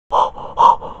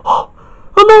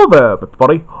there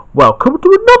everybody, welcome to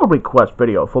another request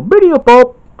video for Media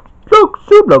Bob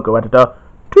Zoom Logo Editor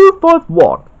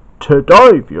 251.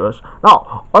 Today viewers,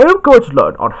 now I am going to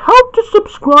learn on how to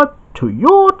subscribe to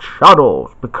your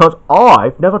channels because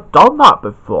I've never done that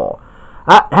before.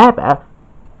 Hare,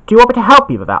 do you want me to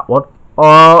help you with that one?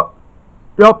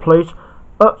 Yeah please.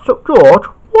 So George,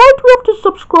 why do we have to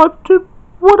subscribe to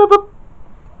whatever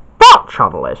that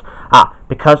channel is?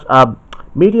 Because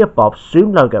Media Bob's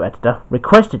Zoom Logo Editor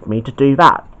requested me to do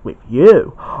that with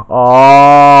you.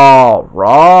 Oh,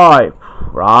 right,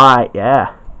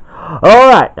 yeah.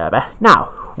 Alright,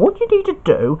 now, what you need to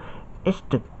do is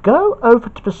to go over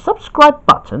to the subscribe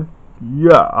button,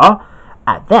 yeah,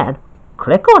 and then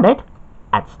click on it,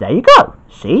 and there you go.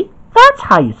 See? That's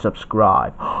how you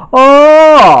subscribe.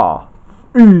 Oh,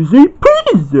 easy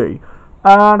peasy.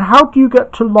 And how do you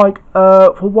get to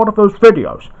for one of those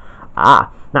videos?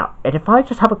 Now, and if I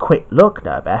just have a quick look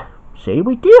now there, see,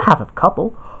 we do have a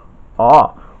couple.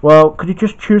 Well, could you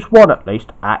just choose one at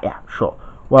least? Yeah, sure.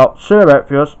 Well, see you later,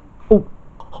 viewers. Oh,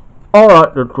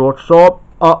 alright then, George. So,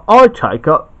 I take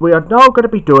it we are now going to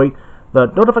be doing the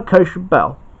notification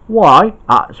bell. Why?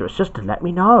 So it's just to let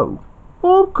me know.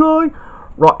 Okay.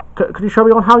 Right, can you show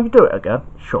me on how you do it again?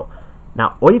 Sure.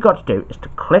 Now, all you got to do is to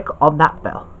click on that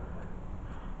bell.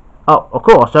 Oh, of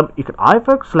course, you can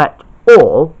either select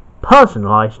all,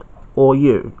 personalised, or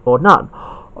none.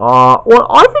 Well,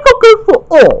 I think I'll go for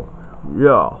all.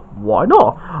 Yeah, why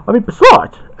not? I mean,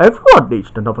 besides, everyone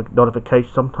needs the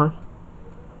notification sometimes.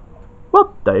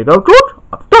 Well, there you go, George.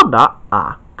 I've done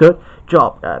that. Good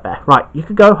job there. Right, you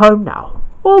can go home now.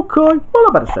 Okay, well,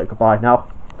 I better say goodbye now.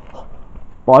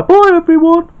 Bye-bye,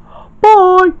 everyone.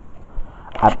 Bye.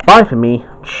 Bye for me,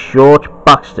 George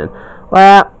Buxton.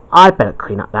 Well, I better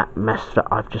clean up that mess that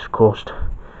I've just caused.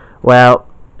 Well,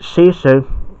 see you soon.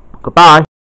 Goodbye.